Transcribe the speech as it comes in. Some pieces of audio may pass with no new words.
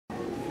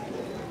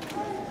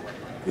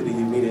Good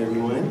evening,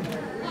 everyone.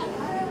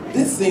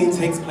 This scene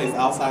takes place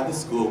outside the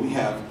school. We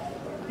have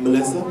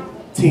Melissa,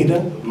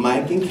 Tina,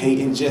 Mike, and Kate,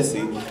 and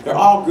Jesse. They're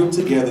all grouped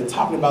together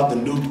talking about the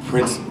new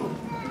principal.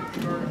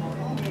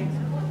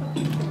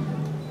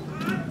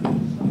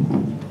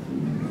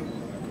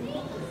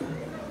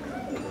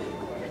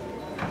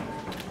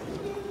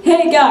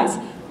 Hey guys,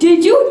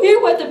 did you hear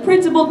what the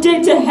principal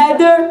did to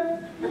Heather?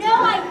 No,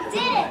 I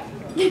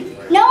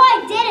didn't. No,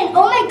 I didn't.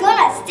 Oh my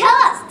goodness. Tell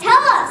us.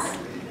 Tell us.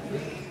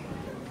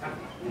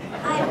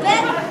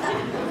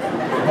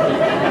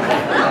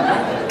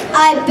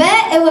 I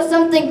bet it was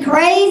something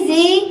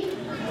crazy.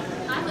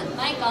 I'm with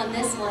Mike on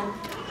this one.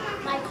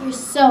 Mike, you're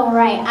so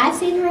right. I've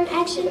seen her in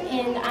action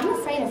and I'm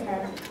afraid of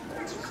her.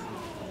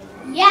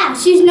 Yeah,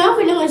 she's known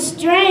for doing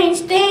strange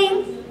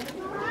things.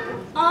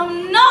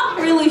 I'm not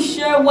really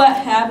sure what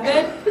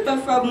happened,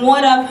 but from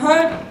what I've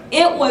heard,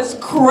 it was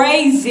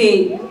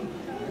crazy.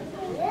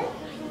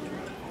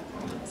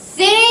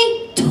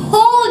 See?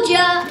 Told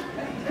ya!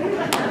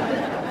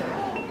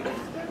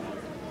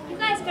 You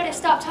guys better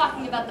stop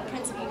talking about the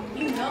principal.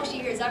 You know she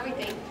hears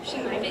everything. She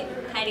might be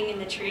hiding in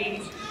the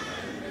trees.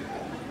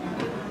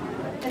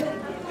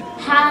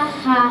 Ha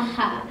ha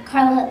ha.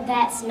 Carla,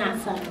 that's not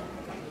funny.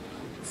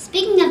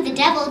 Speaking of the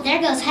devil, there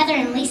goes Heather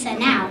and Lisa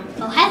now.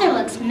 Oh, Heather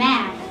looks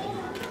mad.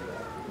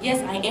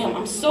 Yes, I am.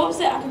 I'm so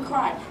upset I could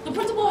cry. The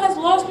principal has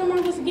lost her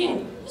mind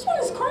again. This one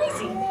is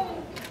crazy.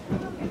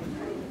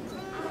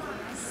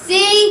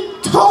 See?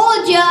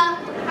 Told ya!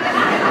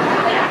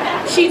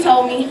 She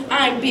told me,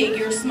 I'm big,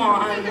 you're small,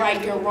 I'm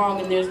right, you're wrong,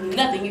 and there's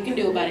nothing you can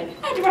do about it.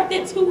 I had to write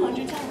that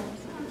 200 times.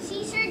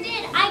 She sure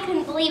did. I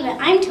couldn't believe it.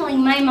 I'm telling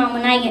my mom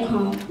when I get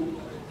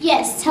home.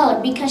 Yes, tell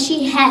her, because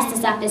she has to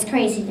stop this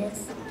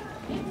craziness.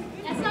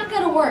 That's not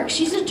gonna work.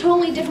 She's a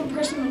totally different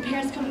person when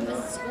parents come to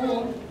visit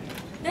school.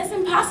 That's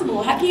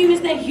impossible. How can you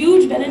miss that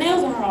huge bed of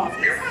nails in her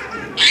office?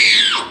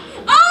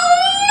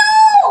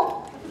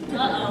 Oh no!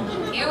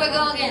 Uh-oh. Here we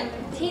go again.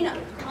 Tina,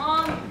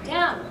 calm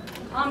down.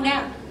 Calm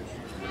down.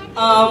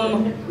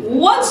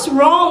 What's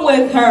wrong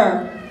with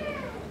her?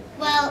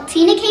 Well,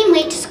 Tina came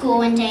late to school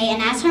one day,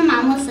 and as her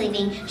mom was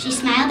leaving, she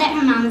smiled at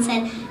her mom and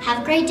said,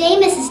 "Have a great day,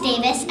 Mrs.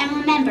 Davis, and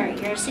remember,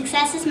 your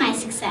success is my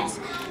success."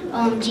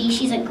 OMG,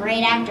 she's a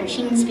great actor.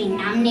 She needs to be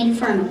nominated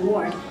for an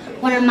award.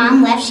 When her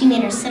mom left, she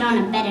made her sit on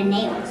a bed of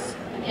nails.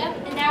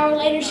 Yep, an hour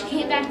later she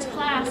came back to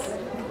class.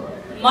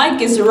 Mike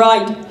is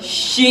right.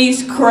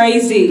 She's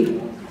crazy.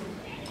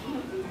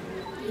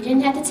 You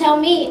didn't have to tell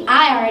me.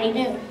 I already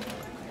knew.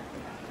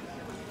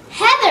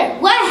 Heather,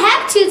 what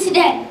happened to you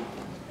today?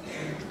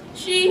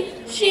 She.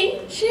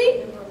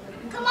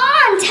 Come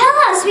on, tell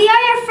us. We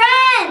are your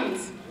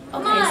friends.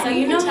 Okay, so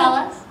you know tell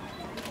us.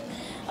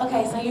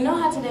 Okay, so you know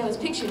how today was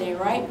picture day,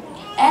 right?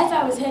 As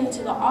I was heading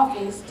to the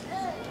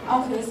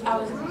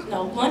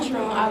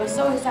lunchroom, I was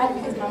so excited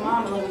because my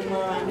mom let me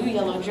wear my new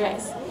yellow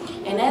dress.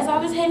 And as I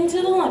was heading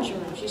to the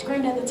lunchroom, she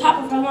screamed at the top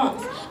of her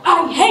lungs,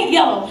 "I hate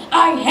yellow!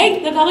 I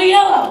hate the color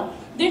yellow!"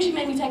 Then she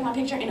made me take my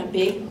picture in a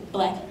big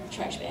black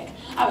trash bag.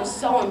 I was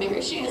so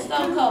embarrassed. She is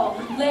so cold.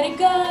 Let it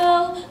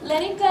go,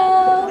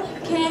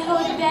 can't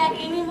hold it back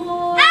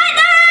anymore.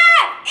 Heather!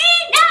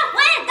 Enough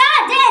with the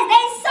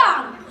Disney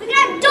song! We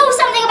gotta do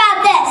something about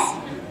this!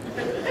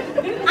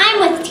 I'm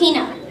with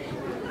Tina.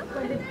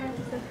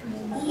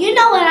 You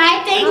know what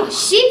I think?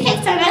 She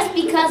picks on us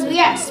because we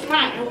are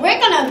smart, and we're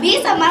gonna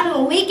be someone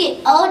when we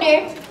get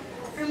older.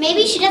 Or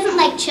maybe she doesn't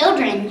like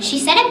children. She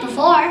said it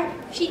before.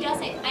 She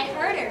doesn't. I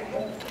heard her.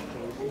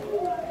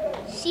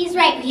 She's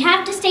right. We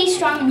have to stay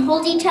strong and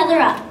hold each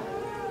other up.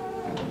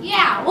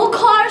 Yeah, we'll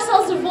call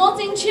ourselves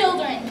Revolting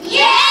Children.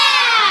 Yeah!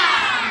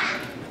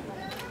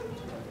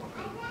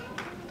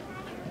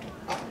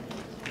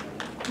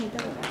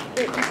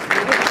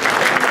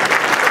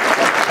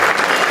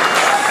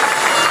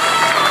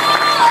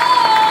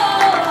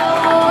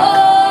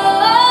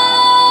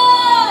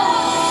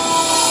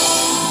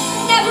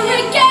 Never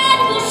again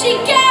will she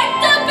get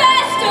the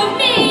best of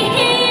me.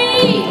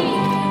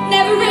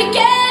 Never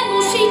again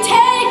will she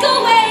take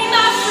away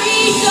my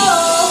freedom.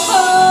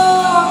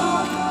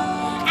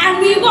 And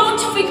we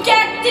won't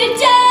forget the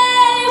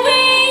day we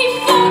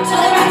fought to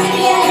the right to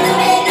the end of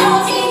the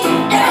naughty.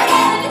 Never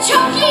again the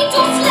chalky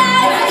door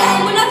slide.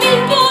 When I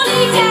meet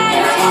bully down.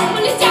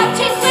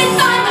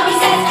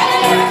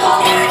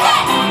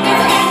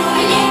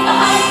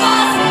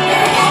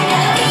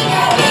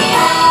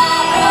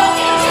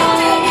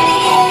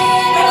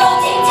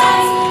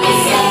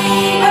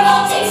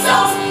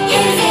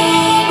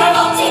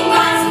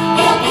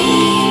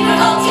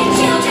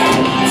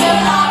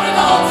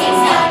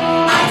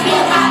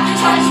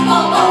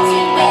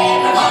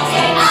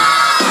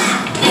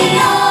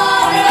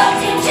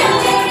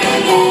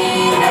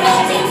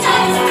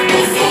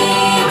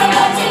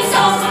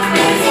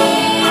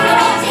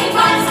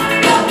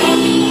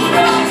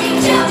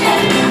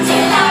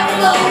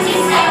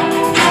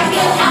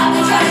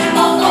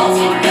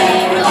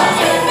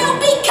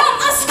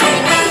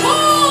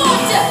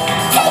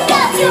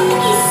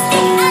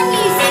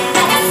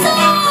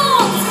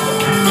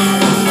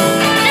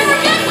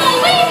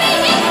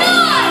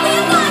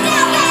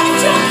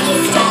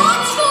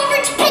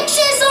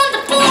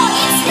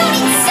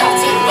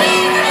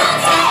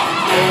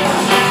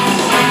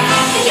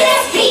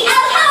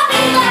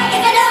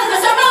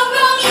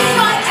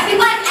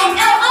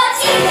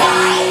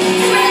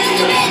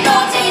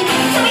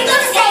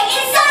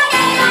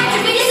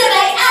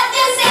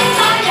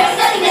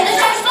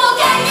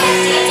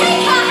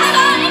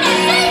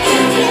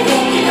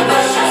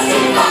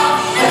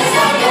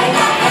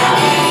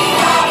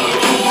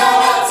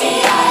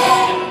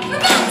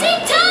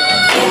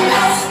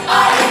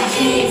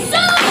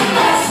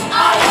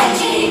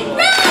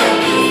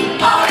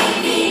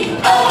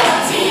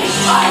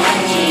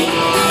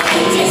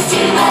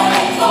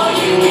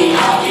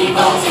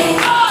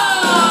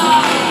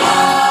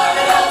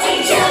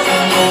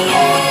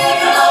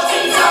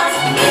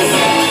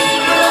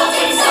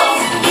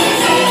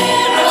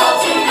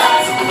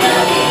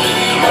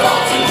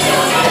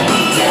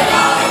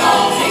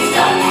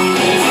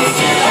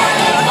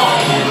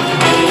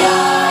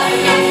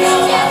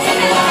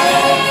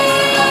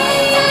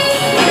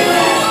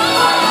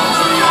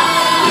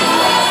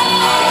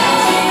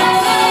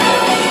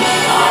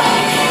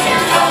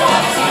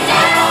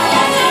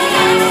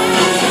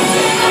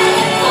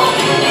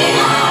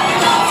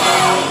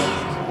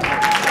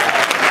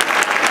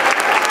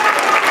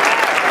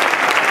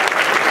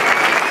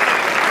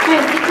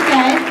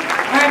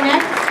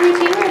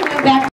 listening to, we're going back